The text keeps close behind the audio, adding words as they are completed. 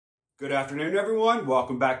Good afternoon, everyone.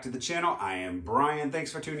 Welcome back to the channel. I am Brian.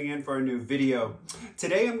 Thanks for tuning in for a new video.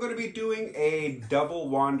 Today I'm going to be doing a double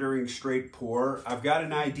wandering straight pour. I've got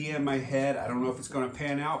an idea in my head. I don't know if it's going to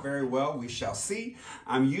pan out very well. We shall see.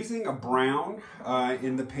 I'm using a brown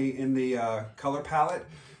in the color palette.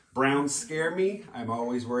 Browns scare me. I'm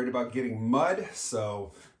always worried about getting mud,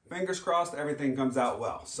 so fingers crossed everything comes out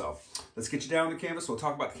well. So let's get you down on the canvas. We'll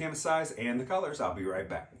talk about the canvas size and the colors. I'll be right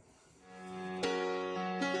back.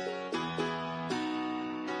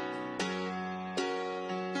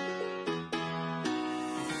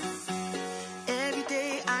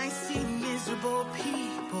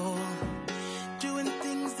 People doing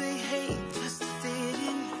things they hate just to fit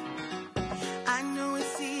in. I know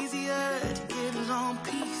it's easier to get along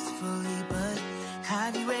peacefully, but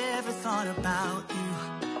have you ever thought about you?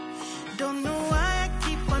 Don't know why I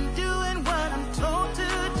keep on doing what I'm told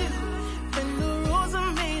to do, when the rules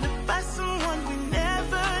are made up by someone we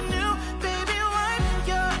never knew. Baby, wipe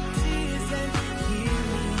your tears and hear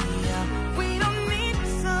me out. We don't need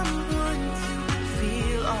someone to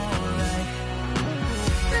feel alright.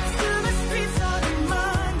 Let's do the streets on a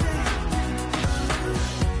Monday.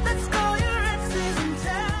 Let's call your exes and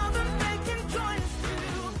tell them they can join us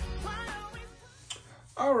too. Why don't we...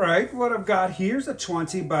 All right, what I've got here is a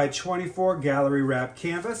 20 by 24 gallery wrap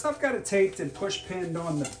canvas. I've got it taped and push pinned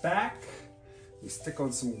on the back. We stick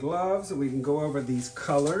on some gloves and we can go over these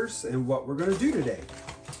colors and what we're going to do today.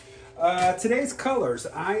 Today's colors,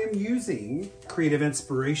 I am using Creative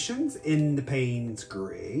Inspirations in the Payne's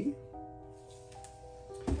Gray.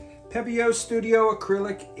 Pebeo Studio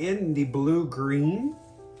Acrylic in the blue green.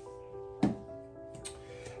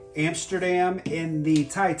 Amsterdam in the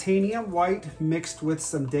titanium white mixed with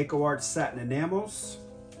some Deco Art satin enamels.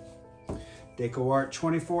 Deco Art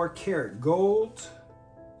 24 karat gold.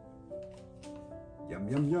 Yum,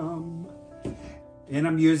 yum, yum. And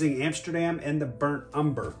I'm using Amsterdam in the burnt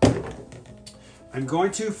umber. I'm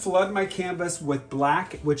going to flood my canvas with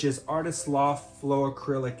black, which is Artist Loft Flow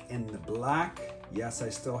Acrylic in the black. Yes, I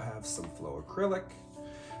still have some flow acrylic.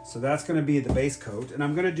 So that's going to be the base coat. And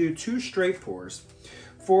I'm going to do 2 straight pours.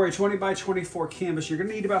 For a 20 by 24 canvas, you're going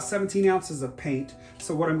to need about 17 ounces of paint.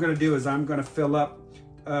 So what I'm going to do is I'm going to fill up,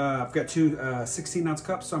 I've got 2 16-ounce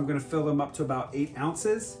cups, so I'm going to fill them up to about 8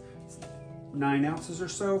 ounces, 9 ounces or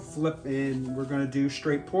so. Flip, and we're going to do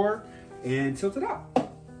straight pour and tilt it out.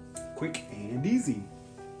 Quick and easy.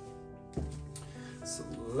 So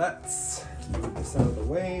let's move this out of the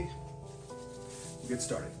way. Get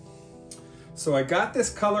started. So I got this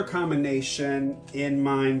color combination in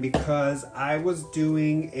mind because I was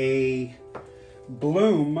doing a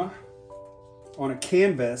bloom on a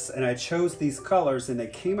canvas and I chose these colors and they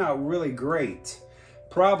came out really great.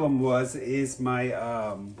 Problem is my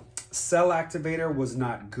cell activator was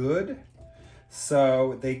not good.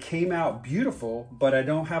 So they came out beautiful, but I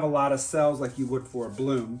don't have a lot of cells like you would for a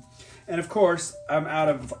bloom. And of course, I'm out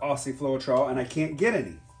of Aussie Floetrol and I can't get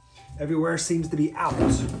any. Everywhere seems to be out.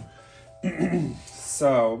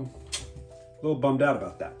 So, a little bummed out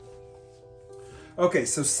about that. Okay,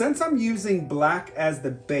 so since I'm using black as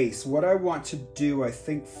the base, what I want to do, I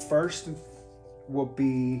think first will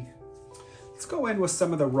be, let's go in with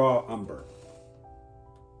some of the raw umber.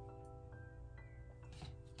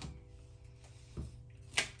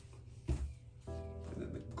 And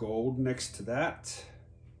then the gold next to that.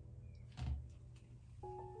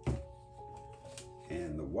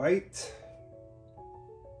 And the white.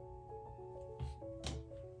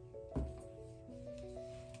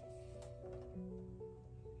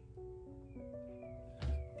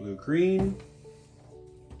 Blue green.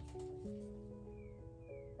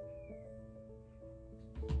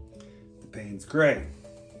 The Payne's Gray.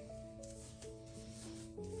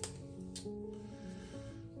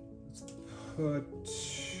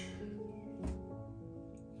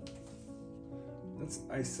 Let's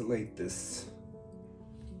isolate this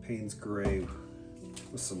Payne's Gray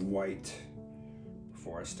with some white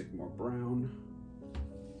before I stick more brown.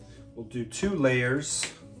 We'll do 2 layers.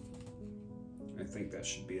 I think that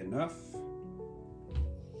should be enough.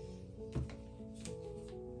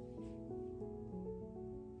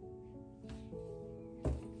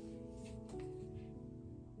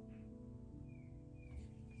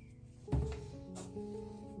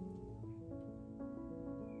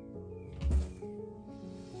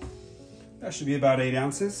 That should be about 8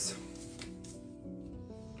 ounces.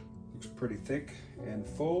 Looks pretty thick and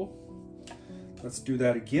full. Let's do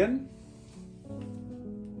that again.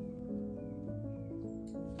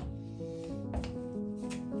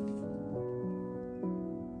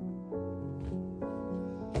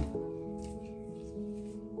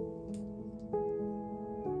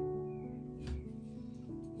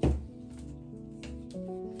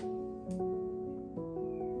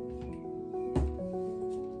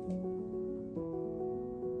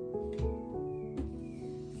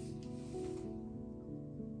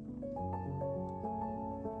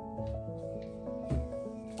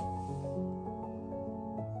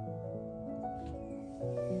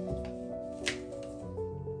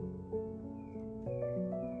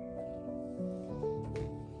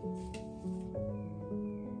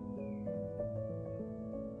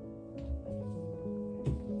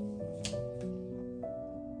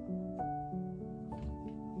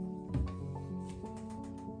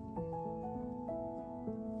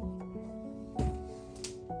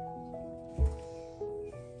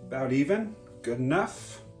 about even. Good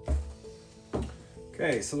enough.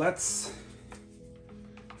 Okay, so let's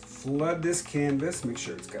flood this canvas. Make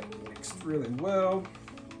sure it's got mixed really well.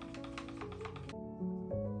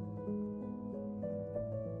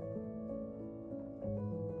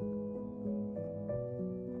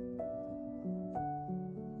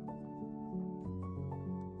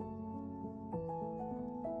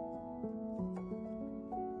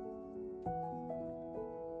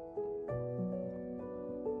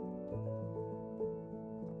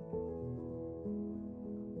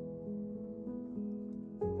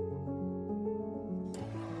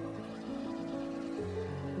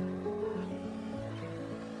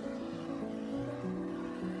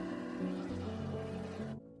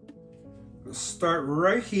 Start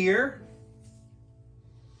right here.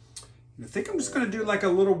 I think I'm just going to do like a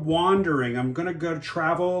little wandering. I'm going to go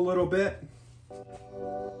travel a little bit.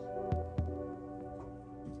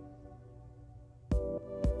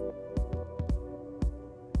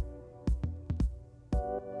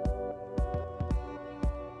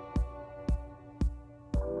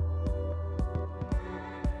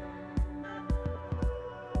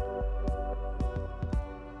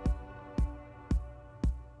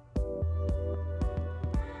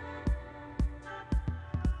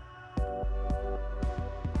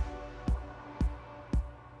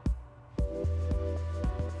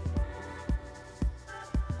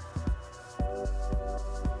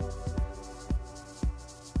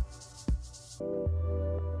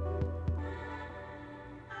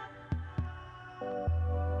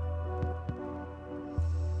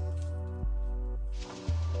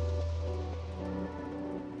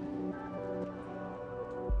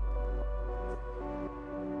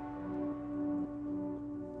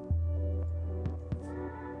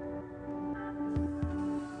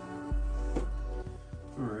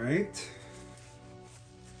 Right.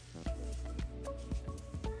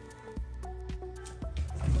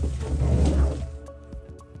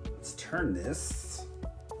 Let's turn this.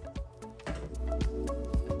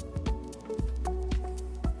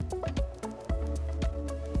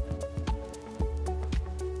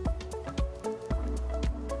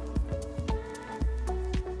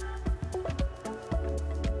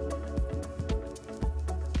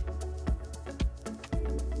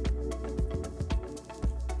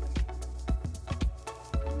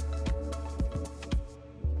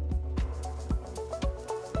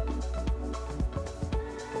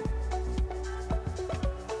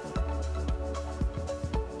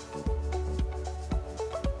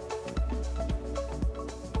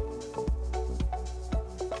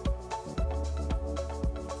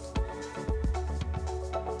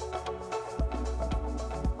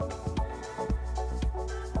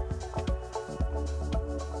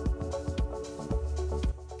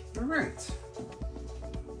 Right.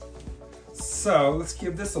 So let's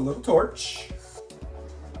give this a little torch.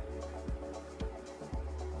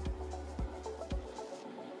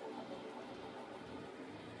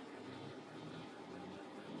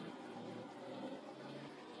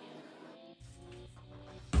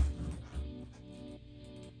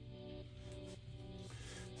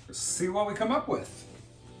 Let's see what we come up with.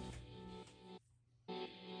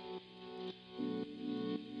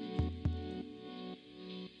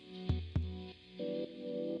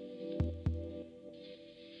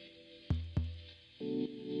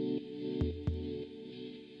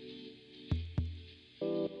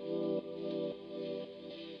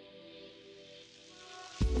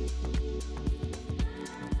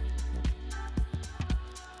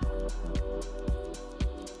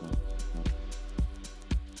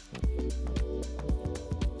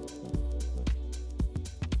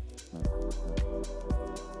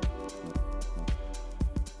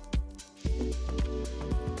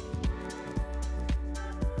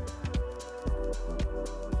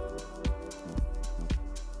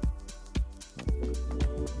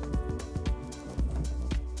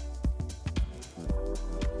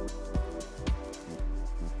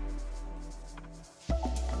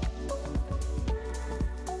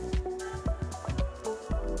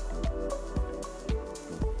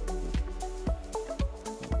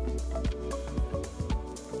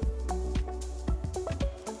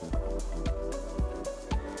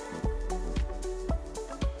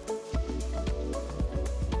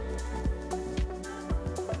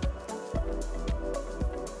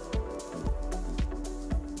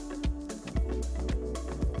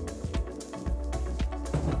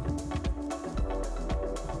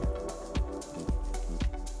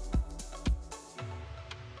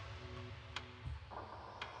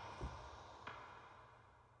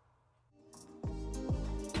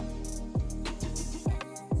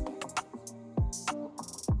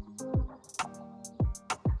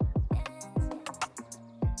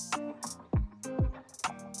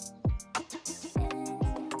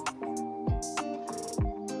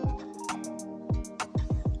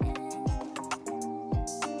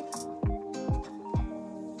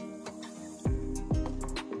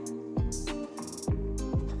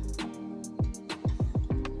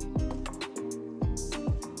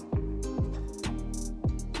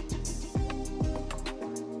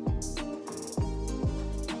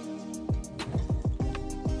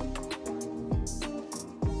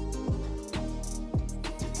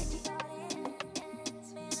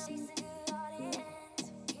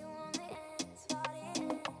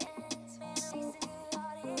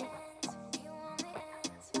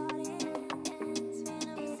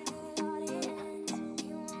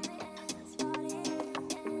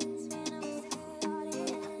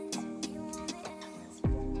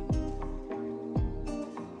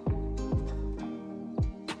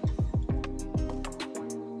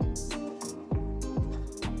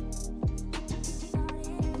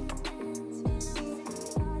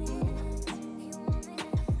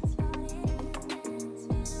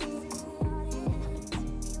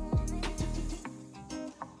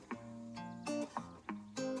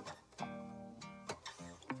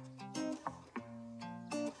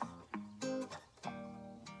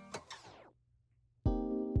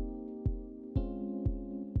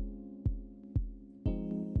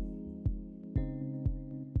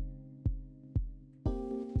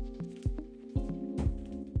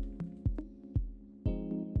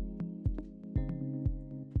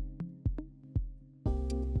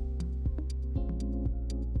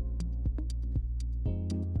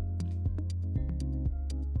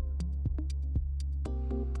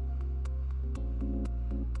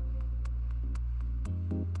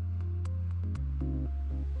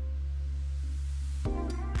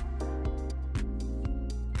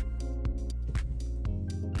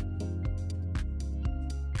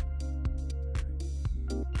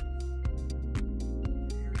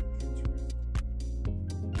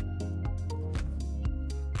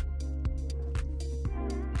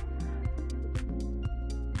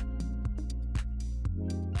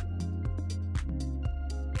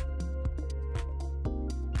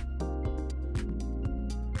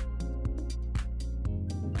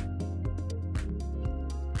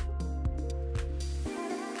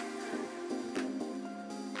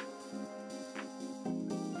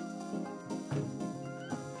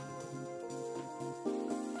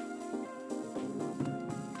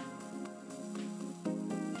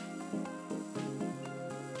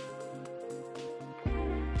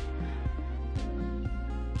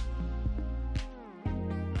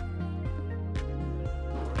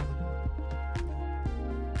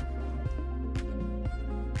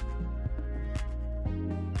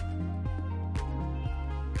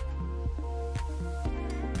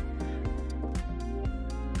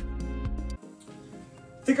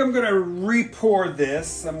 I think I'm gonna re-pour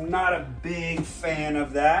this. I'm not a big fan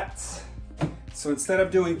of that. So instead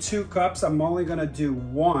of doing 2 cups, I'm only gonna do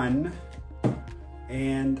 1.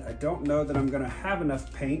 And I don't know that I'm gonna have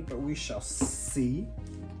enough paint, but we shall see.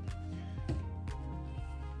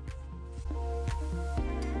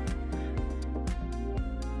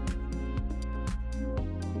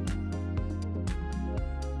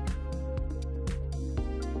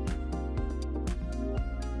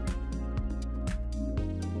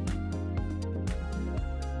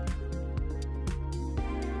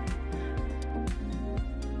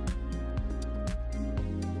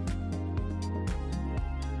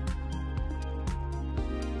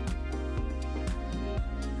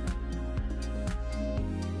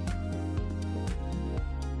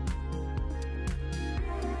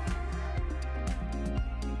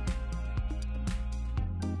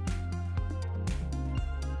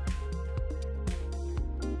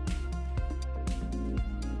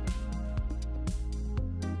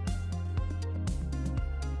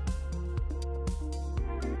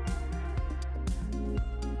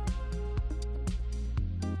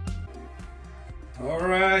 All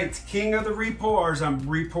right, king of the re-pours. I'm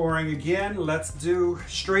re-pouring again. Let's do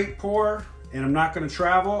straight pour, and I'm not gonna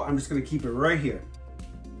travel. I'm just gonna keep it right here.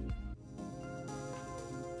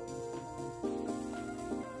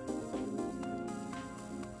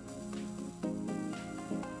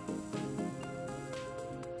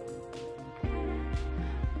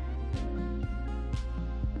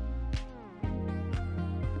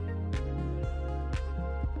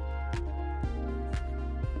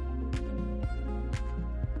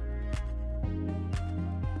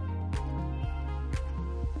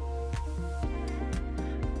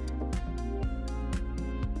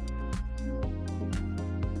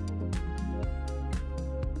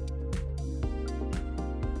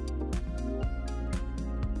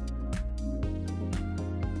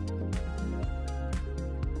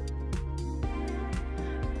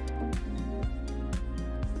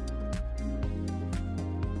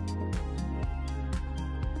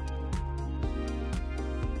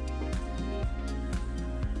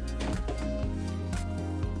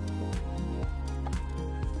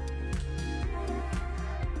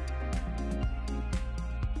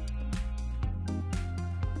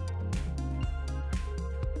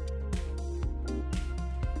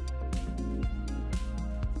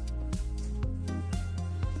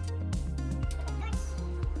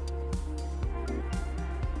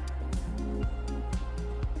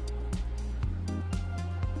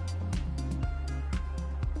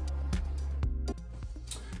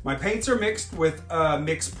 My paints are mixed with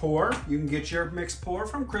mix pour. You can get your mix pour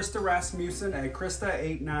from Krista Rasmussen at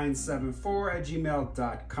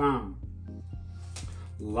krista8974@gmail.com.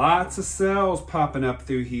 Lots of cells popping up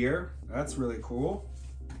through here. That's really cool.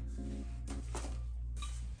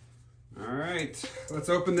 All right, let's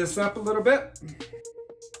open this up a little bit.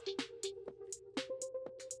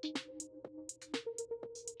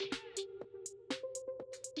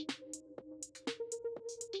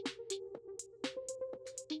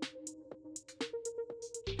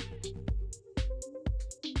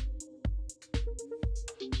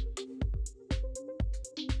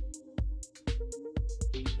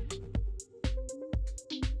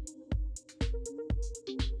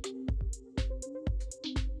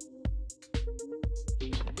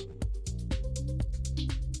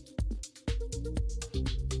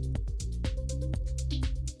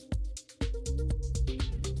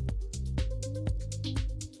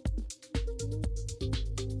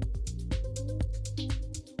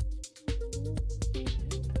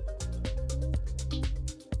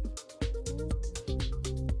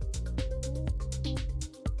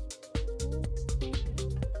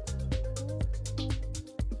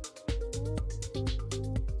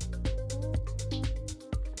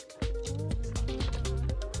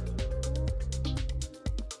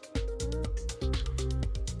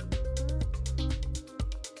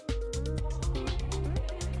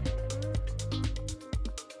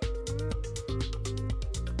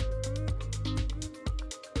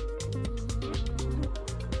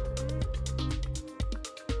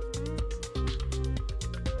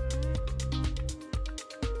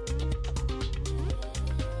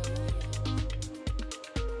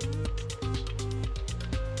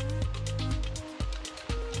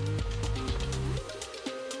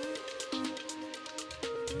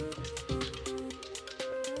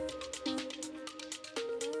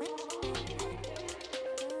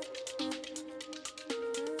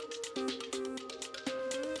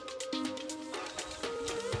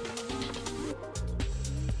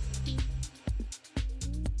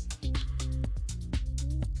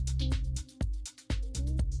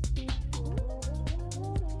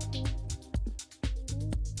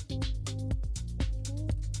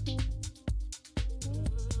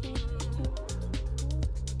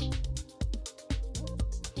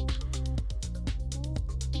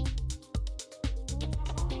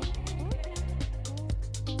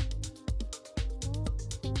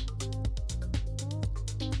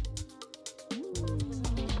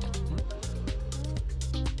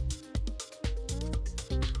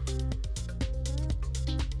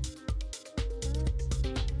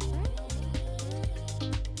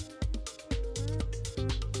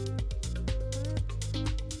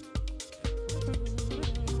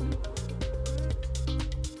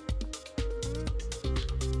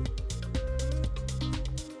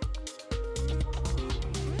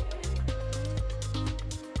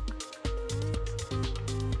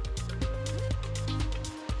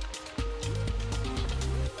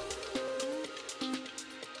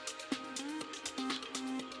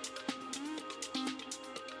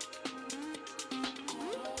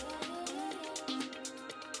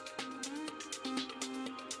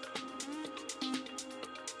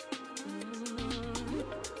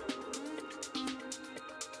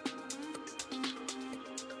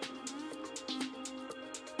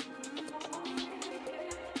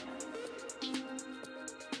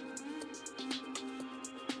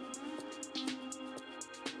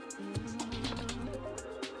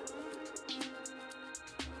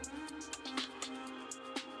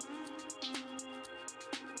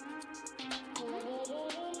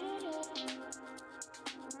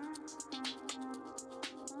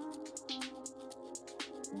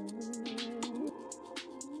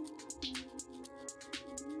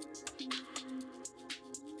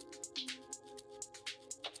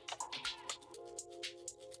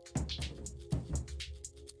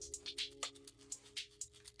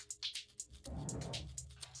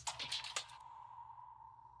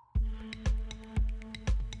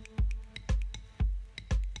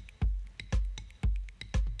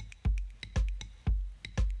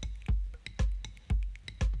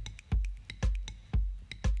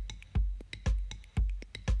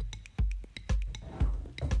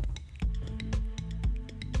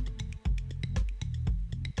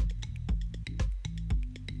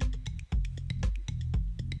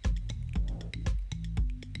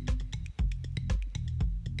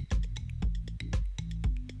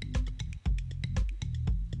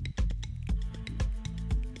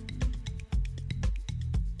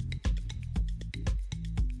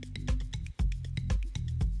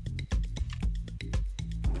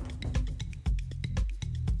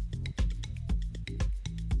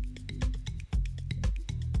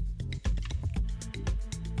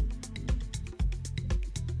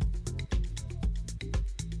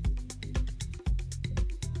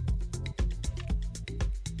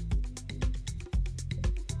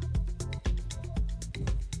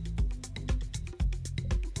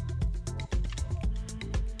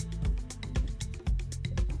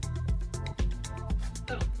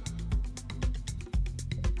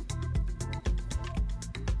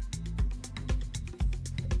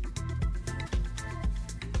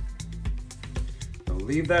 I'll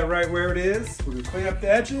leave that right where it is. We're gonna clean up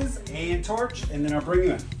the edges and torch, and then I'll bring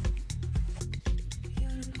you in.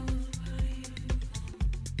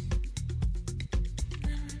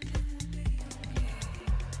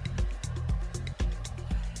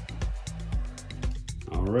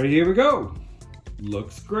 All right, here we go.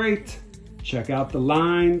 Looks great. Check out the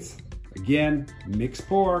lines. Again, mixed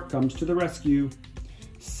pour comes to the rescue.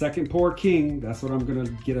 Second pour king. That's what I'm gonna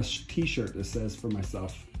get a t-shirt that says for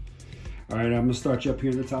myself. All right, I'm gonna start you up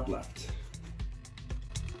here in the top left.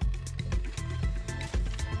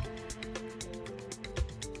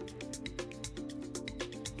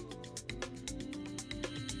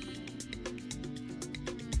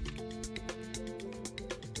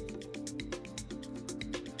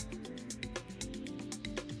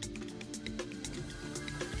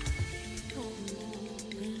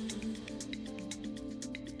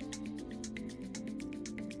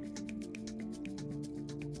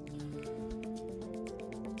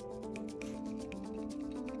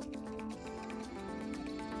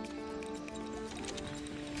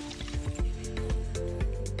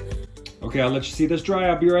 Okay, I'll let you see this dry.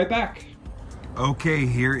 I'll be right back. Okay,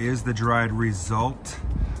 here is the dried result.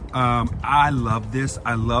 I love this.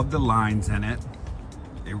 I love the lines in it.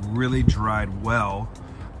 It really dried well.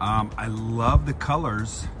 I love the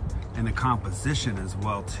colors and the composition as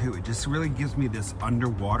well too. It just really gives me this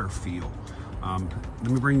underwater feel. Let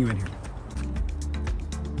me bring you in here.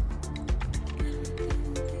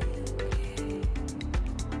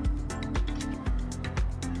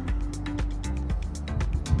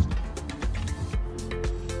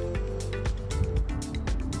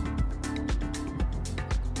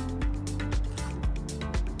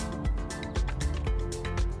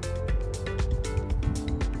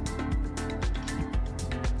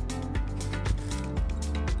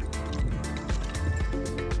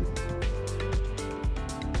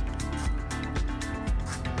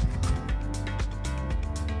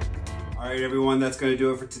 All right, everyone, that's going to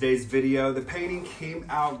do it for today's video. The painting came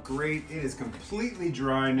out great. It is completely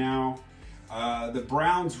dry now. The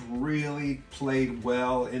browns really played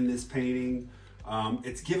well in this painting.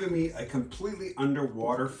 It's given me a completely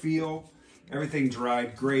underwater feel. Everything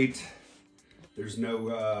dried great. There's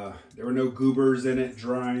no, there were no goobers in it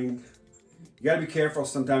drying. You got to be careful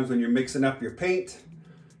sometimes when you're mixing up your paint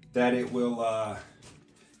that it will,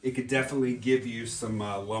 it could definitely give you some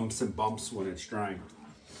lumps and bumps when it's drying.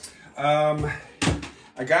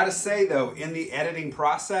 I gotta say though, in the editing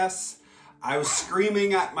process, I was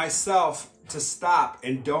screaming at myself to stop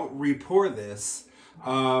and don't re-pour this.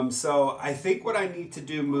 So I think what I need to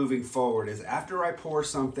do moving forward is after I pour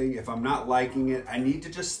something, if I'm not liking it, I need to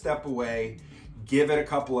just step away, give it a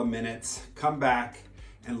couple of minutes, come back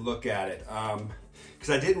and look at it. Because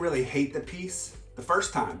I didn't really hate the piece the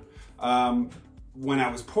first time. When I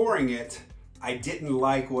was pouring it, I didn't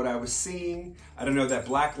like what I was seeing. I don't know, that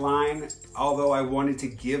black line, although I wanted to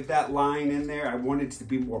give that line in there, I wanted it to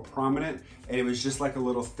be more prominent, and it was just like a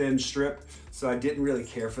little thin strip, so I didn't really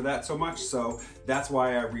care for that so much, so that's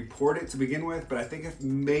why I re-poured it to begin with. But I think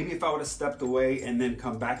maybe if I would have stepped away and then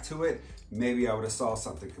come back to it, maybe I would have saw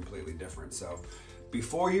something completely different. So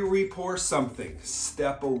before you re-pour something,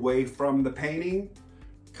 step away from the painting,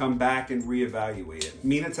 come back and reevaluate it.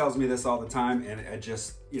 Mina tells me this all the time, and I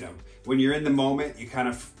just, you know, when you're in the moment, you kind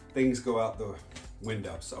of, things go out the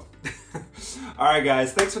window, so. All right,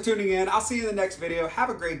 guys, thanks for tuning in. I'll see you in the next video. Have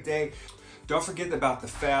a great day. Don't forget about the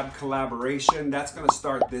FAB Collaboration. That's gonna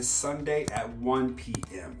start this Sunday at 1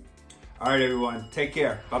 p.m. All right, everyone, take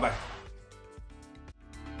care. Bye-bye.